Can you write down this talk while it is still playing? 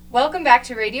Welcome back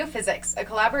to Radio Physics, a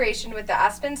collaboration with the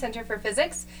Aspen Center for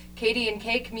Physics,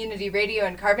 KD&K Community Radio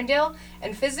in Carbondale,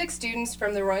 and physics students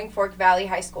from the Roaring Fork Valley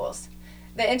High Schools.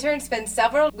 The interns spend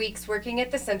several weeks working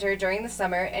at the center during the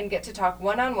summer and get to talk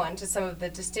one-on-one to some of the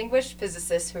distinguished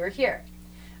physicists who are here.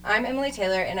 I'm Emily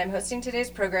Taylor, and I'm hosting today's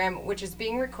program, which is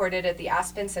being recorded at the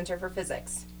Aspen Center for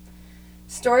Physics.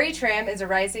 Story Tram is a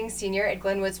rising senior at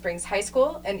Glenwood Springs High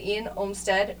School, and Ian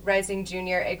Olmstead, rising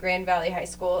junior at Grand Valley High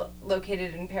School,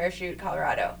 located in Parachute,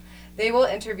 Colorado. They will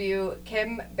interview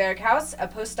Kim Berghaus, a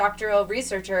postdoctoral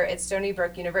researcher at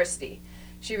StonyBrook University.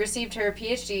 She received her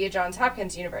PhD at Johns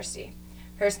Hopkins University.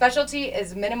 Her specialty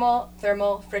is minimal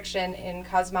thermal friction in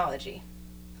cosmology.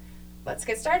 Let's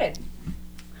get started.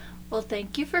 Well,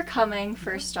 thank you for coming,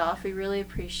 first off. We really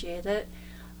appreciate it.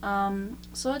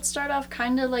 So let's start off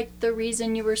kind of like the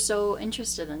reason you were so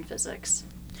interested in physics.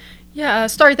 Yeah,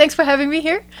 Story, thanks for having me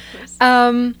here.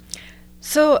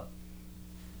 So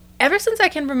ever since I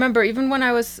can remember, even when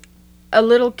I was a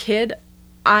little kid,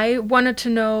 I wanted to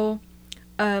know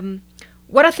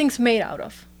what are things made out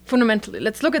of, fundamentally.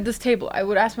 Let's look at this table. I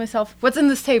would ask myself, what's in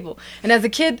this table? And as a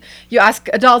kid, you ask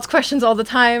adults questions all the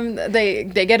time. They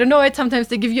get annoyed. Sometimes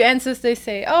they give you answers. They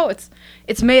say, oh,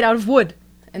 it's made out of wood.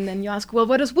 And then you ask, well,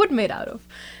 what is wood made out of?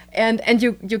 And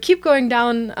you keep going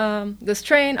down this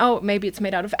train. Oh, maybe it's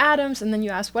made out of atoms. And then you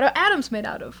ask, what are atoms made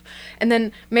out of? And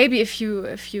then maybe if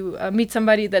you meet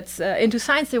somebody that's into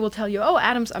science, they will tell you, oh,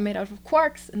 atoms are made out of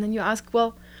quarks. And then you ask,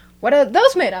 well, what are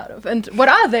those made out of? And what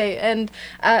are they? And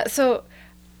so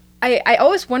I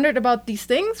always wondered about these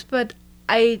things, but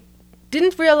I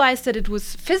didn't realize that it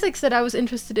was physics that I was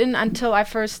interested in until I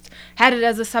first had it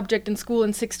as a subject in school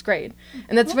in 6th grade.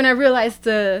 And that's when I realized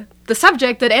the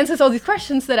subject that answers all these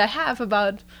questions that I have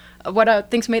about what are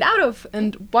things made out of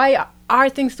and why are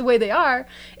things the way they are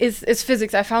is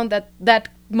physics. I found that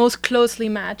most closely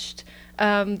matched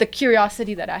the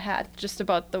curiosity that I had just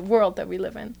about the world that we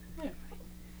live in.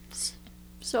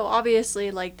 So obviously,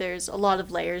 like, there's a lot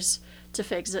of layers to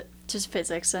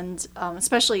physics, and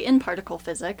especially in particle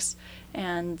physics.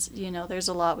 And, you know, there's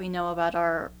a lot we know about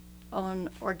our own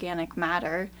organic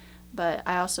matter, but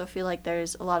I also feel like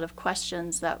there's a lot of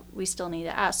questions that we still need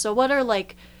to ask. So what are,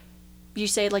 like, you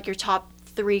say, like, your top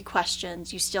 3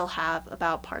 questions you still have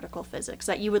about particle physics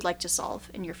that you would like to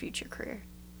solve in your future career?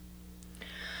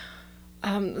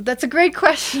 That's a great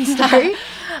question, Story.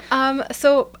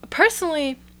 So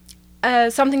personally,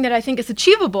 something that I think is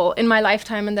achievable in my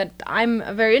lifetime and that I'm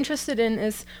very interested in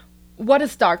is what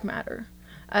is dark matter?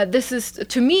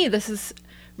 To me, this is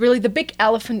really the big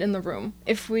elephant in the room.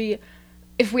 If we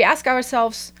ask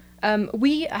ourselves,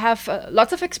 we have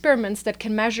lots of experiments that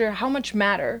can measure how much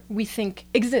matter we think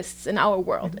exists in our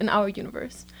world, in our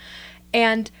universe.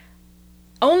 And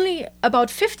only about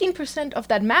 15% of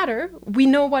that matter, we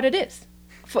know what it is.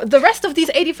 For the rest of these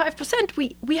 85%,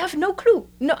 we have no clue.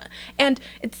 No, and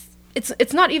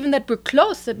it's not even that we're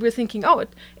close, that we're thinking, oh,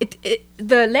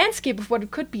 the landscape of what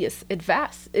it could be is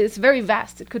very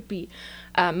vast. It could be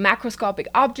macroscopic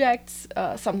objects,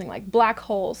 something like black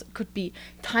holes. It could be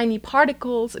tiny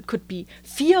particles. It could be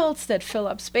fields that fill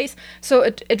up space. So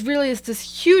it really is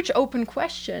this huge open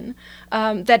question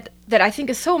that I think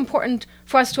is so important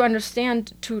for us to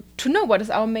understand, to know what is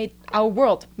our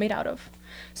world made out of.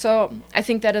 So I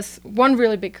think that is one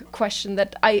really big question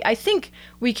that I think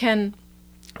we can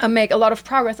make a lot of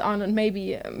progress on and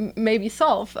maybe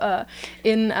solve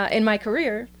in my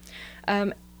career.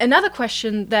 Another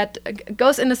question that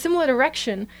goes in a similar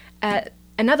direction,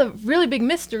 another really big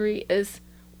mystery is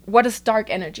what is dark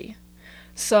energy?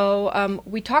 So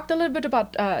we talked a little bit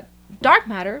about dark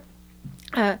matter.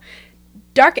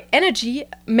 Dark energy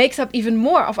makes up even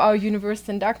more of our universe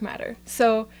than dark matter.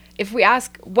 So if we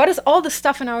ask, what is all the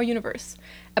stuff in our universe?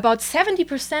 About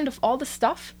 70% of all the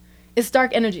stuff is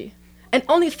dark energy. And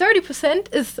only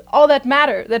 30% is all that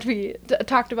matter that we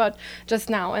talked about just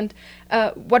now. And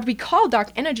what we call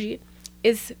dark energy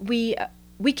is we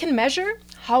can measure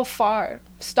how far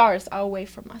stars are away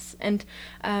from us. And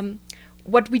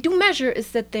what we do measure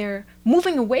is that they're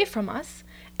moving away from us.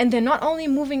 And they're not only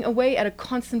moving away at a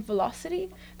constant velocity,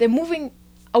 they're moving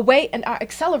away and are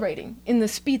accelerating in the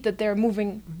speed that they're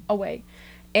moving away.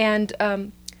 And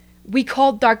we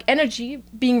call dark energy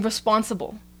being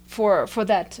responsible for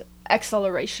that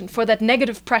acceleration, for that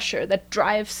negative pressure that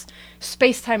drives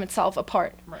space-time itself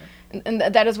apart. Right. And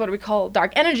that is what we call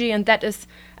dark energy, and that is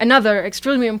another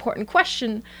extremely important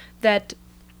question that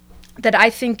that I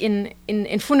think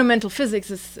in fundamental physics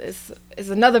is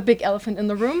another big elephant in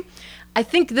the room. I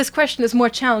think this question is more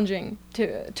challenging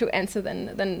to answer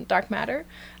than dark matter.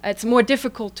 It's more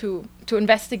difficult to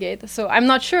investigate. So I'm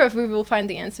not sure if we will find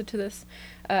the answer to this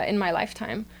in my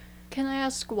lifetime. Can I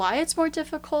ask why it's more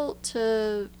difficult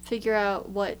to figure out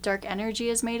what dark energy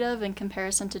is made of in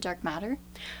comparison to dark matter?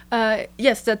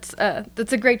 Yes, that's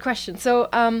a great question. So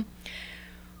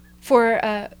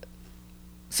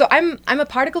so I'm a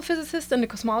particle physicist and a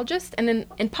cosmologist, and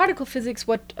in particle physics,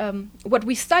 what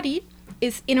we study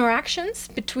is interactions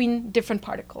between different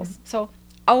particles. So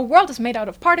our world is made out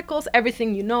of particles.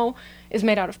 Everything you know is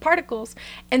made out of particles,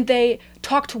 and they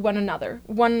talk to one another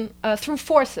through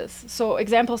forces. So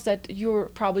examples that you're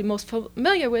probably most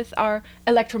familiar with are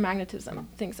electromagnetism.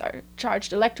 Things are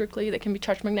charged electrically, they can be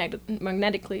charged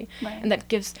magnetically, right. And that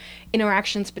gives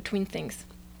interactions between things.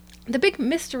 The big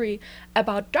mystery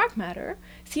about dark matter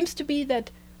seems to be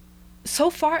that so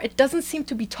far it doesn't seem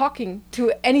to be talking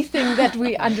to anything that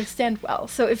we understand well.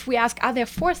 So if we ask, are there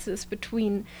forces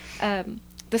between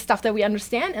the stuff that we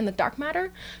understand and the dark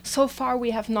matter, so far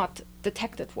we have not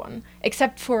detected one,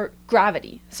 except for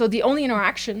gravity. So the only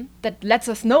interaction that lets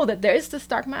us know that there is this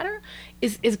dark matter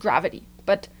is gravity.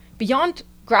 But beyond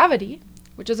gravity,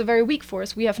 which is a very weak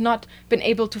force, we have not been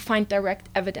able to find direct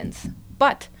evidence.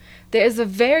 But there is a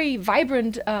very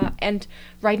vibrant and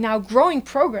right now growing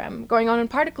program going on in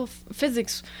particle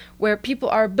physics where people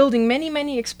are building many,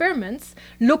 many experiments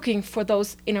looking for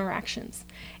those interactions.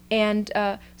 And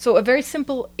so a very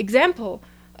simple example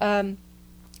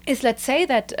is, let's say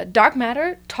that dark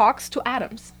matter talks to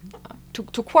atoms, to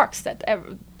quarks that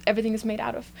everything is made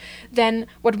out of. Then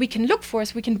what we can look for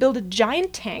is we can build a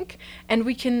giant tank, and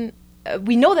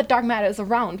we know that dark matter is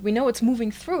around. We know it's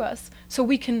moving through us. So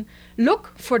we can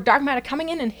look for dark matter coming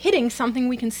in and hitting something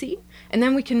we can see, and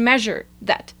then we can measure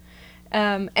that.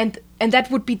 And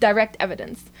that would be direct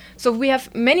evidence. So we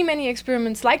have many, many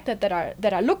experiments like that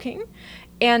are looking,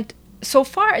 and so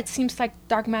far it seems like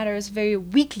dark matter is very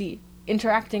weakly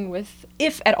interacting with,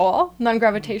 if at all,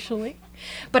 non-gravitationally.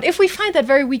 But if we find that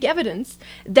very weak evidence,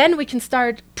 then we can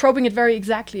start probing it very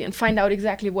exactly and find out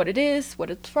exactly what it is, what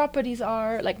its properties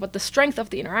are, like what the strength of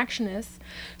the interaction is.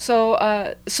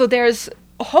 So there's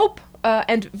hope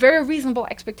and very reasonable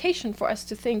expectation for us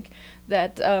to think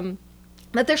that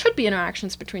there should be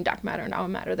interactions between dark matter and our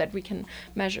matter that we can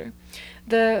measure.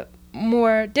 The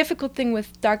more difficult thing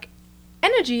with dark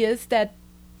energy is that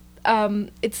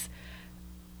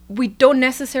we don't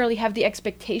necessarily have the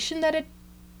expectation that it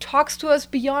talks to us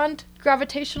beyond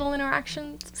gravitational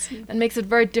interactions. That makes it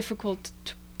very difficult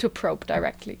to probe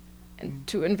directly and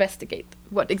to investigate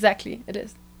what exactly it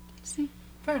is.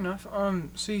 Fair enough.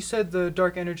 So you said the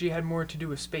dark energy had more to do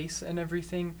with space and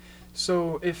everything.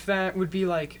 So if that would be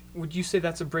like, would you say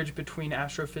that's a bridge between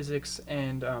astrophysics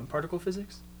and particle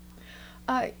physics?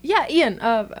 Yeah, Ian,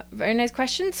 very nice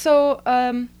question. So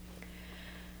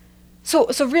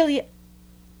really,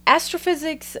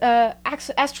 astrophysics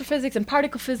and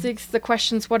particle physics, the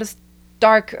questions, what is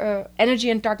dark energy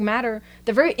and dark matter,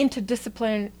 they're very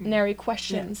interdisciplinary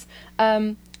questions.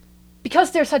 Yeah.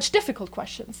 Because they're such difficult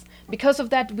questions. Because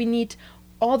of that, we need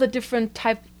all the different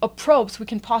type of probes we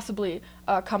can possibly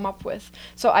come up with.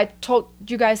 So I told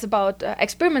you guys about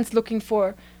experiments looking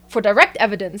for direct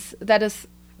evidence. That is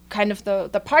kind of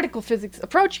the particle physics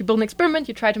approach. You build an experiment,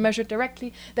 you try to measure it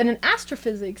directly. Then in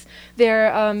astrophysics,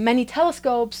 there are many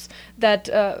telescopes that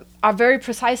are very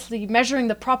precisely measuring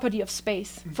the property of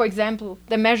space. For example,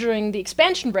 they're measuring the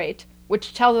expansion rate,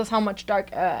 which tells us how much dark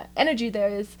energy there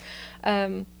is.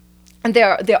 And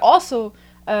they're also,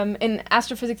 in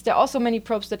astrophysics, there are also many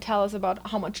probes that tell us about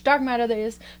how much dark matter there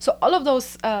is. So all of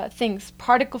those things,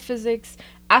 particle physics,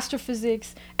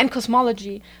 astrophysics, and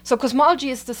cosmology. So cosmology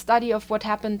is the study of what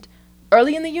happened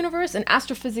early in the universe, and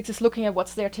astrophysics is looking at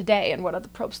what's there today and what are the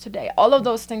probes today. All of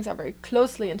those things are very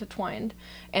closely intertwined.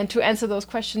 And to answer those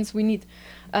questions, we need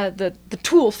the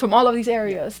tools from all of these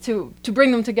areas to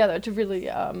bring them together to really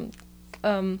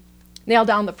nail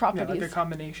down the properties. Yeah, like a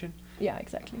combination. Yeah,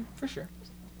 exactly. For sure.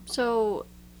 So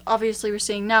obviously we're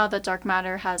seeing now that dark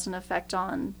matter has an effect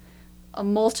on a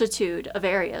multitude of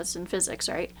areas in physics,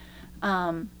 right?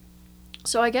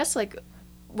 So I guess like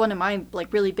one of my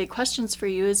like really big questions for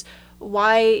you is,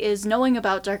 why is knowing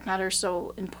about dark matter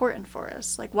so important for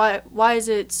us? Like why is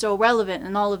it so relevant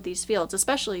in all of these fields,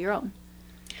 especially your own?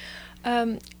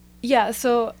 Yeah,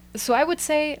 so I would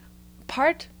say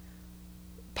part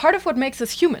of what makes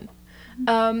us human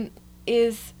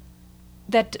is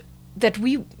that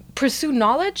we pursue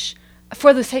knowledge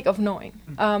for the sake of knowing.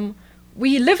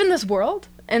 We live in this world,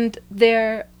 and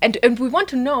we want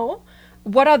to know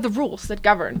what are the rules that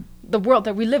govern the world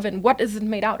that we live in. What is it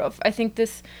made out of? I think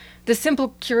this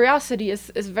simple curiosity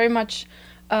is very much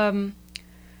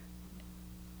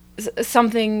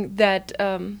something that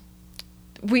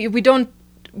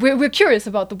we're curious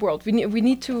about the world. We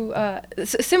need to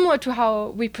similar to how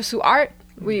we pursue art,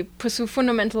 we pursue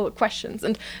fundamental questions,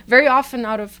 and very often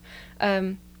out of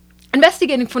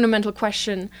investigating fundamental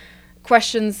questions,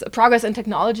 progress in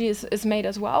technology is made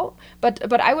as well.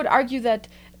 But I would argue that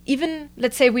even,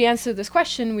 let's say we answer this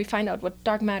question, we find out what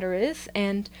dark matter is,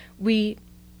 and we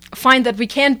find that we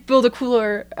can't build a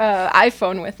cooler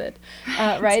iPhone with it,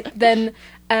 right? Then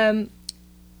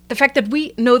the fact that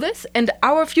we know this, and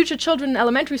our future children in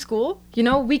elementary school,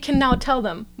 we can now tell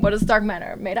them what is dark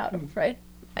matter made out of, right?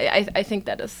 I think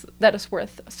that is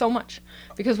worth so much,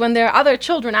 because when there are other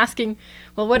children asking,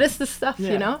 well, what is this stuff,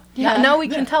 now we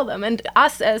can tell them, and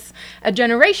us as a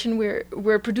generation,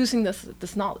 we're producing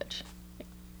this knowledge.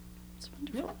 It's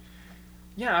wonderful.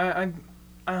 Yeah,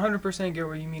 I 100% get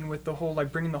what you mean with the whole,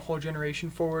 like, bringing the whole generation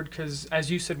forward, because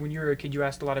as you said, when you were a kid, you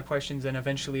asked a lot of questions, and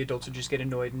eventually adults would just get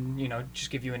annoyed and,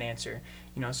 just give you an answer,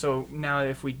 so now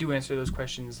if we do answer those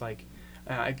questions, like,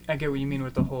 I get what you mean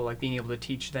with the whole, like, being able to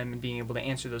teach them and being able to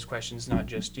answer those questions, not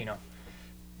just,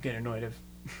 get annoyed of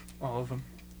all of them.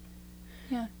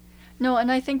 Yeah. No,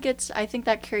 and I think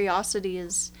that curiosity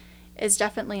is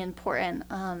definitely important,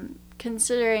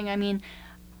 considering,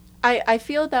 I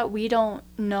feel that we don't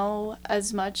know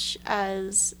as much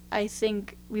as I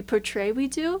think we portray we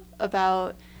do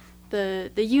about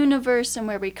the universe and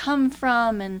where we come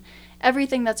from and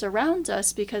everything that's around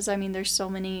us, because there's so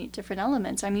many different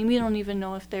elements. We don't even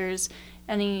know if there's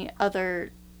any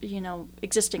other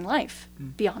existing life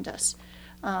beyond us.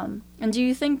 And do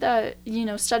you think that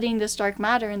studying this dark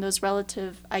matter and those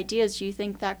relative ideas, do you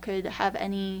think that could have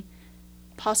any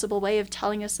possible way of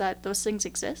telling us that those things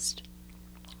exist?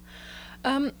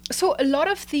 So a lot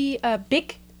of the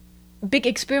big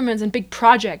experiments and big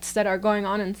projects that are going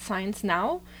on in science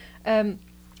now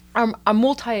are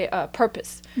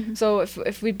multi-purpose. Mm-hmm. So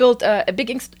if we build a big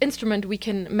instrument, we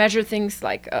can measure things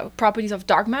like properties of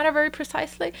dark matter very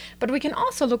precisely, but we can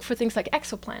also look for things like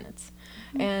exoplanets.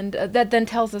 Mm-hmm. And that then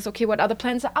tells us, okay, what other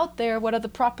planets are out there? What other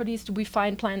properties do we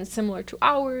find planets similar to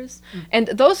ours? Mm-hmm. And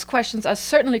those questions are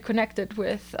certainly connected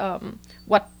with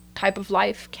what type of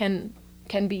life can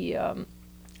be on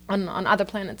other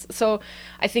planets. So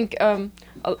I think a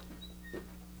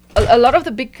lot of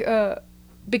the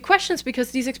big questions,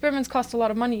 because these experiments cost a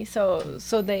lot of money, so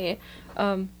they're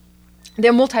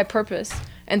multi-purpose,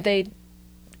 and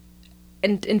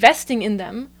investing in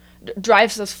them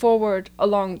drives us forward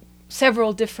along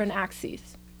several different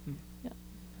axes. Yeah.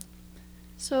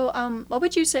 So what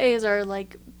would you say is our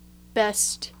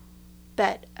best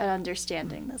bet at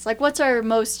understanding this? What's our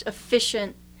most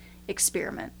efficient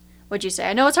experiment, would you say?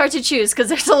 I know it's hard to choose because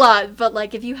there's a lot, but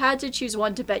if you had to choose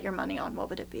one to bet your money on, what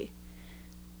would it be?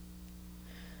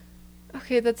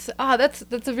 Okay, that's a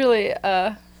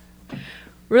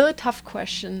really tough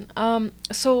question.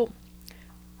 So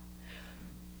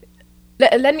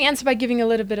let me answer by giving a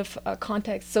little bit of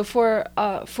context. So for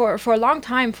a long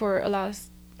time, for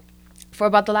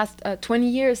about the last 20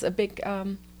 years, a big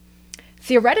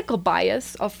theoretical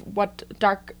bias of what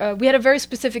we had a very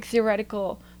specific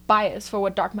theoretical bias for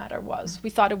what dark matter was. We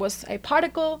thought it was a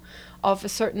particle of a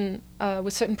certain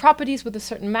with certain properties, with a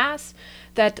certain mass,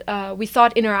 that we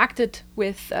thought interacted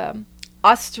with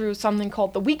us through something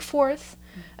called the weak force.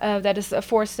 That is a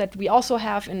force that we also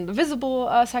have in the visible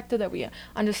sector that we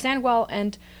understand well,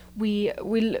 and we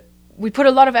put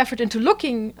a lot of effort into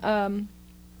looking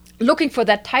for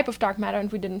that type of dark matter,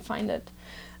 and we didn't find it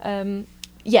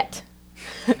yet.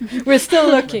 We're still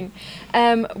looking.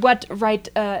 What right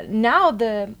now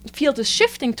the field is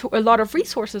shifting to a lot of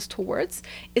resources towards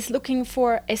is looking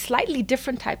for a slightly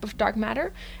different type of dark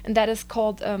matter, and that is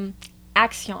called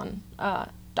axion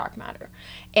dark matter.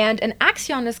 And an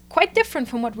axion is quite different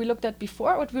from what we looked at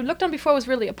before. What we looked at before was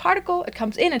really a particle. It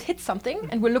comes in, it hits something,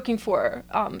 and we're looking for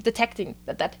detecting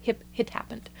that hit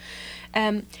happened.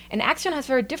 An axion has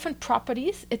very different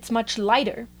properties. It's much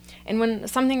lighter, and when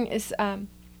something is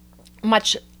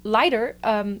much lighter,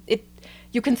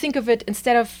 you can think of it,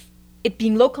 instead of it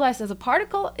being localized as a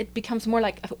particle, it becomes more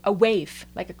like a wave,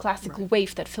 like a classical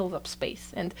wave that fills up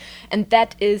space. And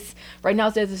that is, right now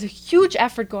there's a huge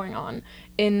effort going on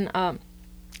in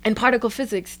particle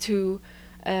physics to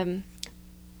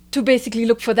basically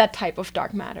look for that type of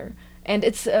dark matter. And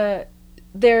it's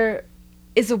there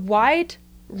is a wide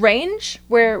range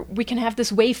where we can have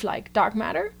this wave-like dark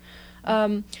matter.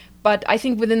 But I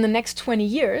think within the next 20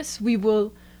 years, we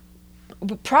will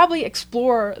probably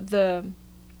explore the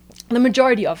the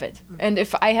majority of it. And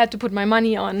if I had to put my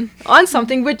money on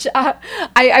something, which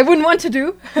I wouldn't want to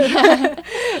do,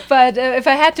 but if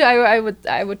I had to,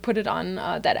 I would put it on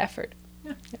that effort.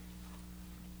 Yeah.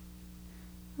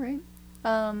 Right.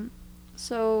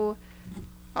 So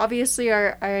obviously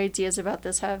our ideas about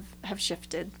this have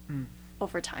shifted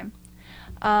over time.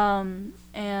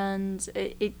 And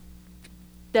it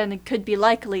then it could be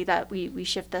likely that we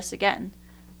shift this again,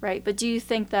 right? But do you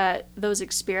think that those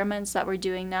experiments that we're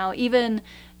doing now, even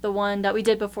the one that we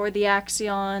did before the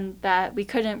Axion, that we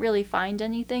couldn't really find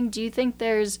anything, do you think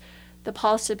there's the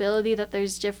possibility that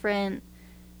there's different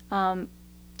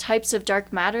types of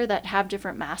dark matter that have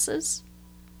different masses?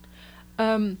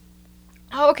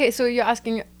 Okay, so you're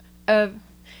asking a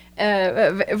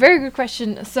very good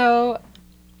question. So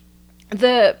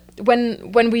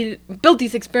when we build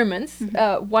these experiments,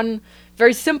 one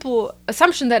very simple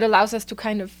assumption that allows us to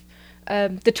kind of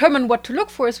determine what to look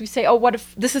for is we say, oh, what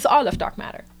if this is all of dark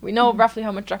matter? We know roughly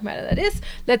how much dark matter that is.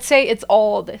 Let's say it's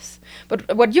all this.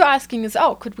 But what you're asking is,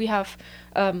 oh, could we have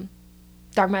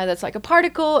dark matter that's like a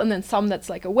particle, and then some that's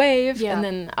like a wave, and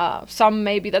then some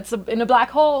maybe that's in a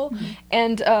black hole.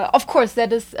 And of course,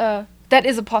 that is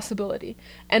a possibility.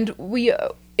 And we,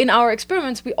 in our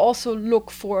experiments, we also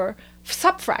look for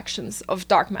subfractions of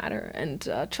dark matter and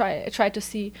try to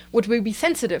see would we be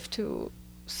sensitive to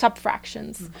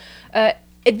subfractions.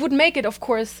 It would make it, of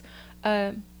course,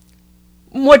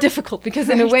 more difficult, because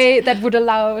in a way that would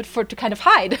allow it to kind of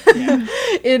hide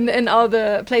in all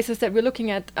the places that we're looking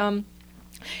at.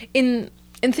 In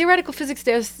theoretical physics,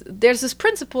 there's this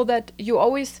principle that you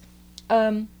always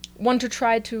want to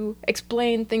try to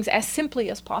explain things as simply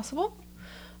as possible,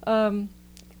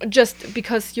 just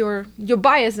because your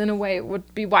bias in a way would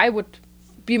be why would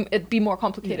it be more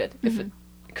complicated if it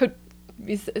could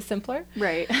be simpler.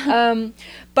 Right.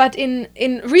 But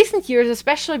in recent years,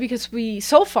 especially because we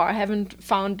so far haven't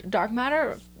found dark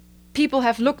matter, people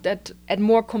have looked at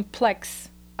more complex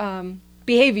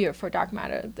behavior for dark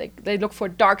matter. They look for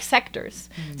dark sectors.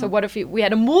 So what if we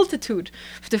had a multitude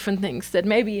of different things that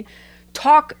maybe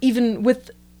talk even with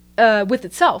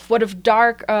itself? What if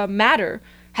dark matter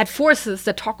had forces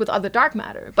that talk with other dark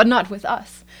matter, but not with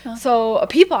us? So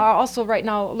people are also right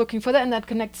now looking for that, and that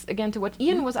connects again to what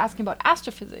Ian was asking about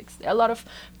astrophysics. There are a lot of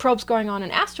probes going on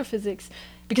in astrophysics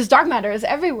because dark matter is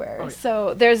everywhere.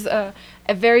 So there's a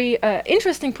very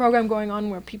interesting program going on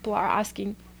where people are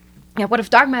asking, what if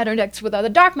dark matter interacts with other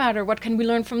dark matter? What can we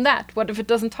learn from that? What if it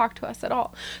doesn't talk to us at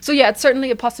all? So yeah, it's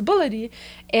certainly a possibility,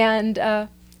 and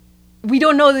we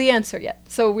don't know the answer yet.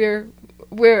 So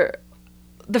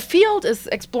the field is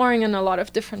exploring in a lot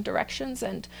of different directions,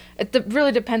 and it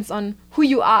really depends on who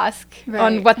you ask,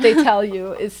 on what they tell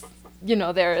you is,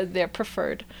 their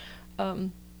preferred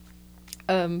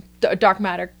dark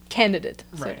matter candidate,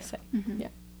 so to say.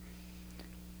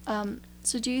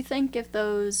 So do you think if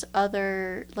those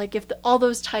other, all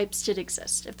those types did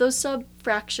exist, if those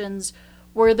subfractions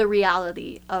were the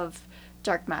reality of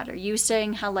dark matter, you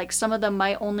saying how some of them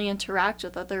might only interact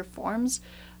with other forms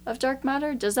of dark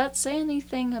matter, does that say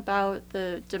anything about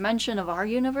the dimension of our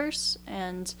universe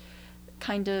and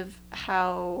kind of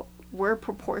how we're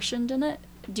proportioned in it?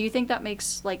 Do you think that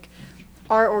makes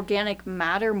our organic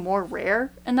matter more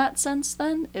rare in that sense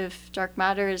then, if dark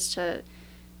matter is to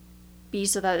be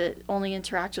so that it only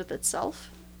interacts with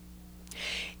itself?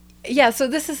 Yeah, so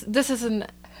this is an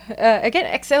again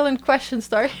excellent question,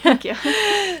 Star. Thank you.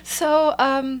 So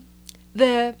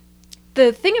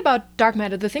the thing about dark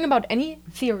matter, the thing about any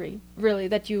theory really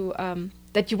that you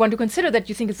want to consider, that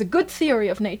you think is a good theory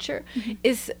of nature,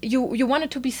 is you want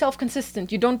it to be self-consistent.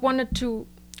 You don't want it to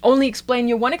only explain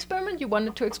your one experiment. You want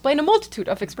it to explain a multitude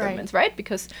of experiments, right?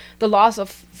 Because the laws of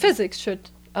physics should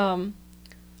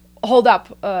hold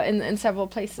up in several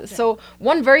places. So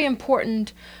one very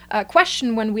important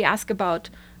question when we ask about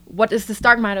what is this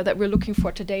dark matter that we're looking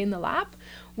for today in the lab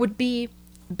would be,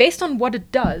 based on what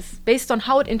it does, based on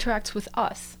how it interacts with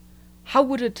us, how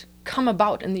would it come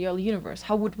about in the early universe?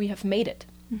 How would we have made it?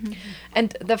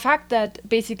 And the fact that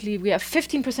basically we have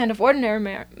 15% of ordinary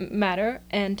matter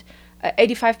and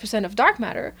 85% of dark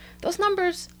matter, those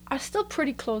numbers are still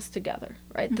pretty close together,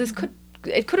 right?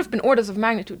 It could have been orders of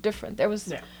magnitude different. There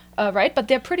was right, but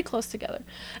they're pretty close together.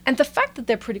 And the fact that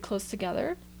they're pretty close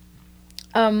together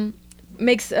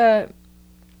makes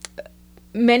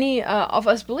many of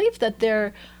us believe that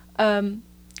there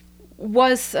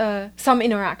was some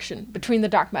interaction between the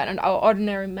dark matter and our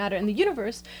ordinary matter in the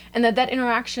universe, and that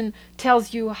interaction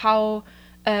tells you how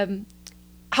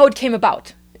it came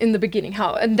about in the beginning,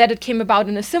 and that it came about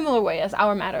in a similar way as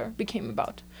our matter became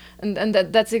about, and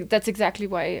that's exactly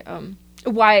why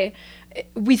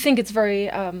we think it's very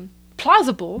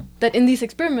plausible that in these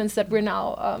experiments that we're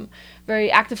now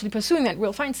very actively pursuing, that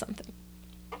we'll find something.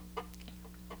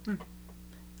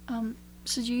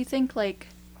 So do you think, like,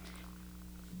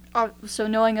 so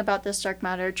knowing about this dark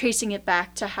matter, tracing it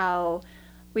back to how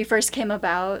we first came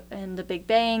about and the Big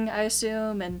Bang, I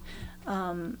assume, and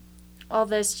all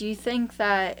this, do you think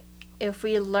that if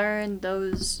we learn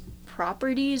those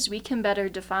properties, we can better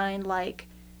define, like,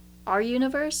 our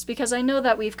universe? Because I know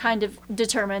that we've kind of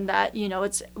determined that, you know,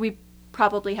 we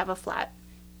probably have a flat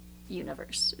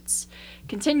universe. It's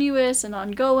continuous and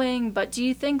ongoing, but do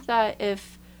you think that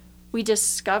if we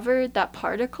discovered that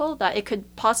particle, that it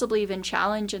could possibly even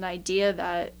challenge an idea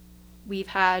that we've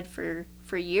had for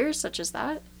years, such as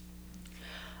that?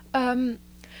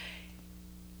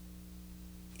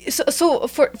 So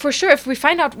for sure, if we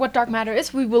find out what dark matter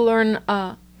is, we will learn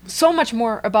so much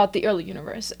more about the early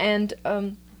universe. And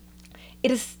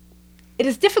it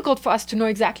is difficult for us to know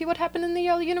exactly what happened in the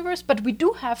early universe, but we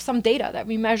do have some data that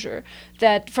we measure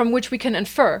from which we can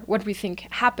infer what we think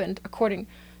happened according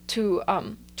to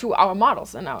our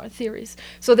models and our theories.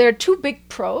 So there are two big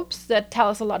probes that tell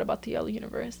us a lot about the early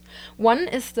universe. One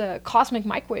is the cosmic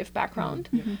microwave background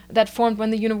that formed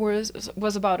when the universe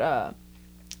was about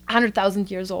 100,000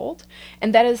 years old,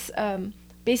 and that is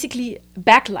basically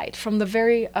backlight from the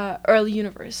very early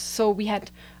universe. So we had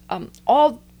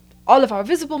all of our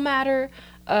visible matter,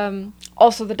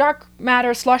 also the dark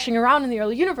matter sloshing around in the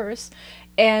early universe,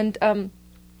 and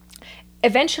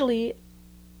eventually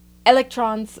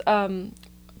electrons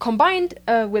combined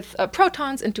with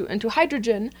protons into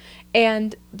hydrogen,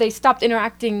 and they stopped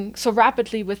interacting so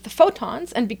rapidly with the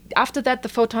photons, and after that the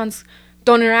photons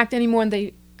don't interact anymore, and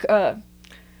they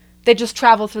just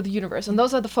travel through the universe, and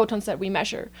those are the photons that we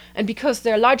measure. And because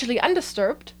they're largely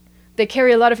undisturbed, they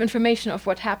carry a lot of information of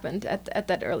what happened at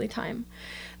that early time.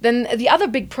 Then the other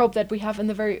big probe that we have in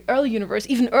the very early universe,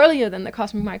 even earlier than the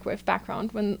cosmic microwave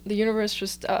background, when the universe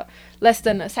was less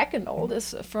than a second old,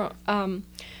 is from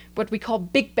what we call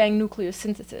Big Bang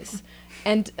nucleosynthesis.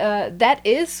 And that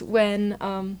is when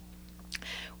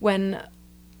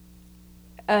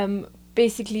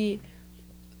basically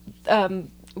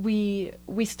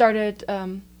we started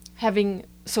having,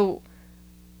 so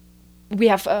we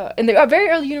have in the very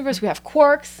early universe we have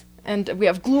quarks and we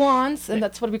have gluons, and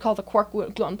that's what we call the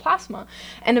quark-gluon plasma.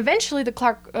 And eventually the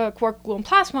quark-gluon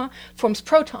plasma forms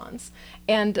protons,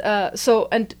 and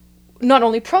and not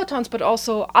only protons but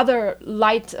also other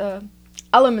light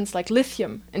elements like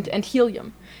lithium and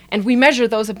helium. And we measure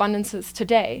those abundances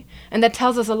today, and that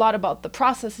tells us a lot about the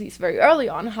processes very early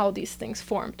on, how these things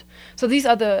formed. So these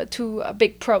are the two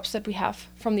big probes that we have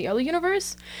from the early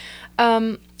universe.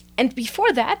 And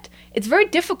before that, it's very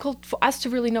difficult for us to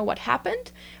really know what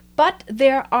happened, but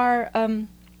there are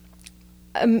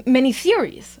many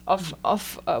theories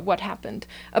of what happened,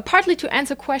 partly to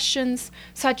answer questions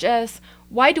such as,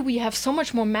 why do we have so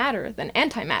much more matter than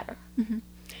antimatter?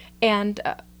 And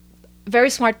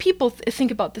very smart people think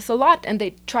about this a lot, and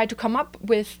they try to come up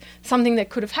with something that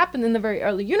could have happened in the very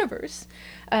early universe.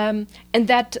 And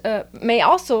that may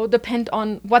also depend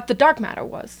on what the dark matter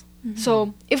was.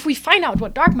 So if we find out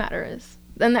what dark matter is,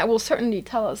 then that will certainly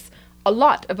tell us a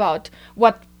lot about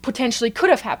what potentially could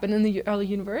have happened in the early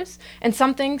universe. And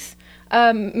some things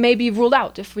may be ruled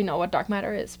out if we know what dark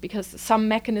matter is, because some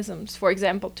mechanisms, for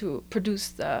example, to produce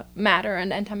the matter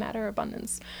and antimatter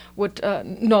abundance would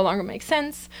no longer make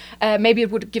sense. Maybe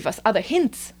it would give us other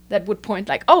hints that would point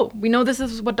like, oh, we know this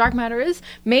is what dark matter is.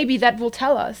 Maybe that will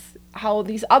tell us how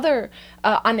these other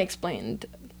unexplained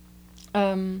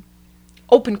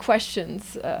open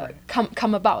questions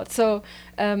come about. So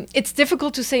it's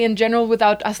difficult to say in general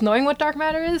without us knowing what dark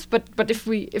matter is, but if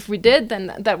we did,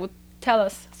 then that would tell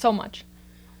us so much.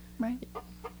 Right.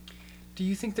 Do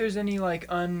you think there's any like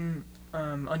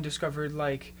undiscovered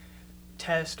like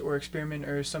test or experiment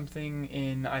or something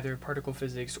in either particle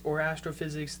physics or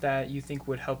astrophysics that you think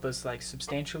would help us like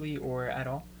substantially or at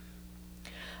all?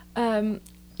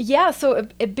 Yeah. So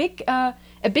a big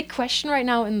question right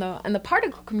now in the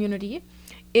particle community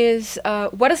is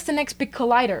what is the next big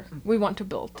collider we want to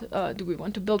build? Do we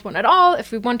want to build one at all?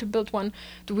 If we want to build one,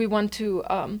 do we want to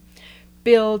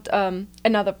build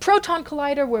another proton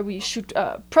collider where we shoot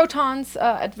protons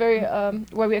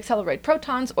where we accelerate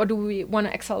protons, or do we want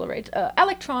to accelerate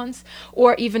electrons,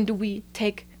 or even do we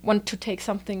want to take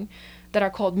something that are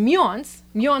called muons?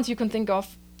 Muons you can think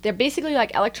of, they're basically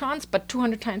like electrons, but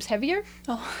 200 times heavier.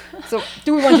 Oh. So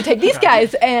do we want to take these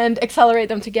guys and accelerate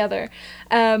them together?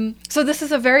 So this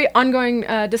is a very ongoing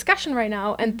discussion right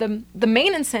now. And the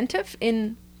main incentive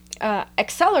in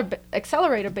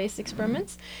accelerator-based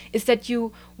experiments is that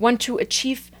you want to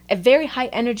achieve a very high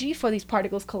energy for these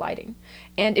particles colliding.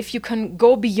 And if you can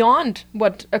go beyond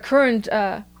what a current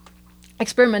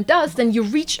experiment does, then you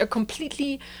reach a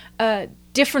completely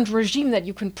different regime that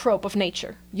you can probe of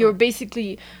nature. You're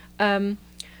basically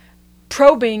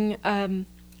probing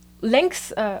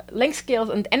length scales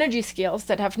and energy scales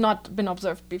that have not been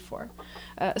observed before.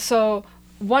 So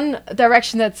one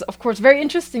direction that's of course very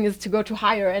interesting is to go to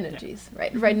higher energies.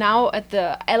 Right now at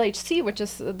the LHC, which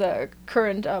is the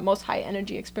current most high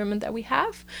energy experiment that we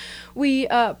have, we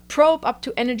probe up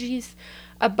to energies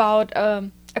about a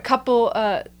couple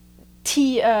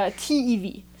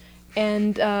TeV,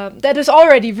 and that is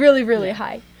already really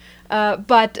high.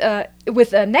 But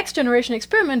with a next generation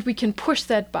experiment, we can push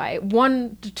that by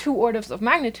 1 to 2 orders of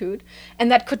magnitude,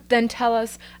 and that could then tell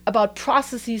us about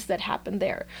processes that happen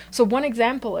there. So one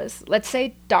example is, let's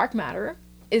say dark matter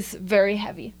is very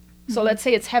heavy. So let's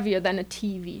say it's heavier than a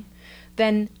TeV.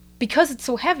 Then because it's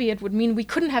so heavy, it would mean we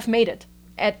couldn't have made it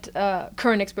at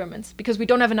current experiments because we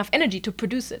don't have enough energy to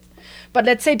produce it. But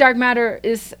let's say dark matter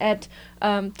is at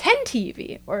 10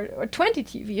 TeV or 20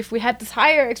 TeV. If we had this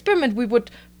higher experiment, we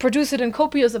would produce it in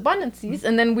copious abundances,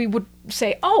 and then we would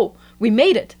say, oh, we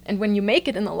made it. And when you make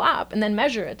it in the lab and then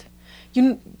measure it,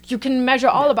 you can measure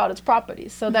all about its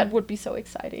properties. So that would be so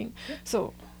exciting.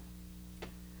 So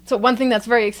one thing that's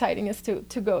very exciting is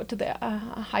to go to the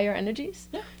higher energies.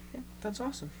 Yeah, that's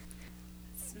awesome.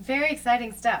 Very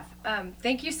exciting stuff.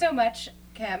 Thank you so much,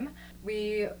 Kim.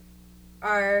 We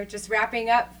are just wrapping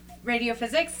up radio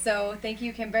physics, so thank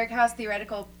you, Kim Berghaus,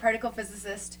 theoretical particle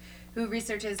physicist who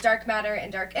researches dark matter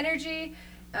and dark energy.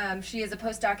 She is a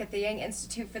postdoc at the Yang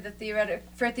Institute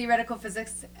for Theoretical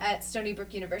Physics at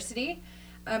StonyBrook University.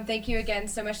 Thank you again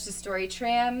so much to Story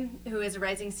Tram, who is a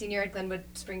rising senior at Glenwood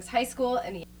Springs High School,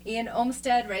 and Ian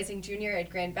Olmsted, rising junior at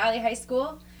Grand Valley High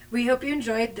School. We hope you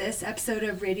enjoyed this episode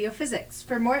of Radio Physics.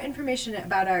 For more information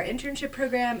about our internship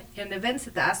program and events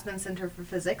at the Aspen Center for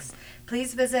Physics,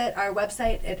 please visit our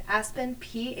website at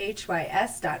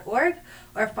aspenphys.org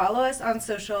or follow us on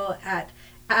social at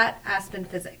Aspen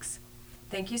Physics.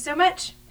 Thank you so much.